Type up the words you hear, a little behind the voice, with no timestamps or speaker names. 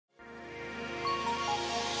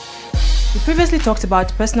We previously talked about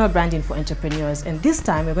personal branding for entrepreneurs, and this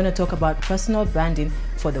time we're going to talk about personal branding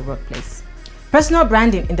for the workplace. Personal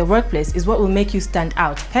branding in the workplace is what will make you stand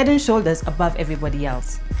out, head and shoulders above everybody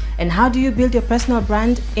else. And how do you build your personal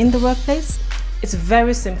brand in the workplace? It's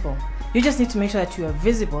very simple. You just need to make sure that you are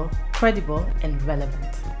visible, credible, and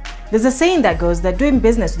relevant. There's a saying that goes that doing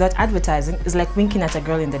business without advertising is like winking at a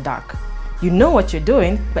girl in the dark. You know what you're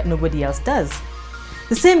doing, but nobody else does.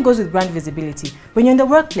 The same goes with brand visibility. When you're in the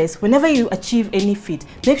workplace, whenever you achieve any feat,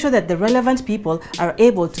 make sure that the relevant people are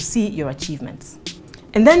able to see your achievements.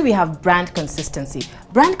 And then we have brand consistency.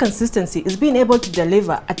 Brand consistency is being able to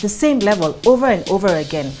deliver at the same level over and over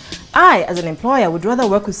again. I, as an employer, would rather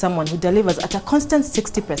work with someone who delivers at a constant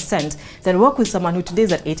 60% than work with someone who today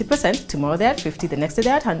is at 80%, tomorrow they're at 50, the next day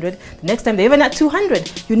they're at 100, the next time they're even at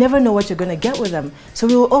 200. You never know what you're going to get with them. So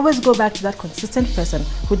we will always go back to that consistent person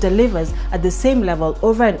who delivers at the same level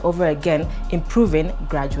over and over again, improving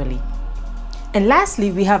gradually. And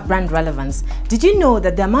lastly, we have brand relevance. Did you know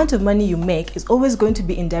that the amount of money you make is always going to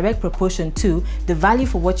be in direct proportion to the value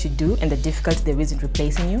for what you do and the difficulty there is in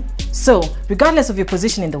replacing you? So, regardless of your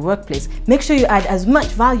position in the workplace, make sure you add as much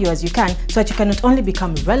value as you can so that you can not only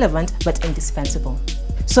become relevant but indispensable.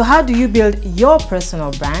 So how do you build your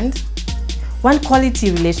personal brand? One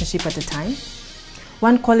quality relationship at a time,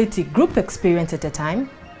 one quality group experience at a time,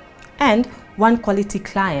 and one quality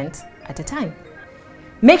client at a time.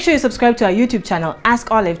 Make sure you subscribe to our YouTube channel,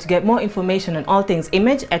 Ask Olive, to get more information on all things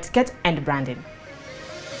image, etiquette, and branding.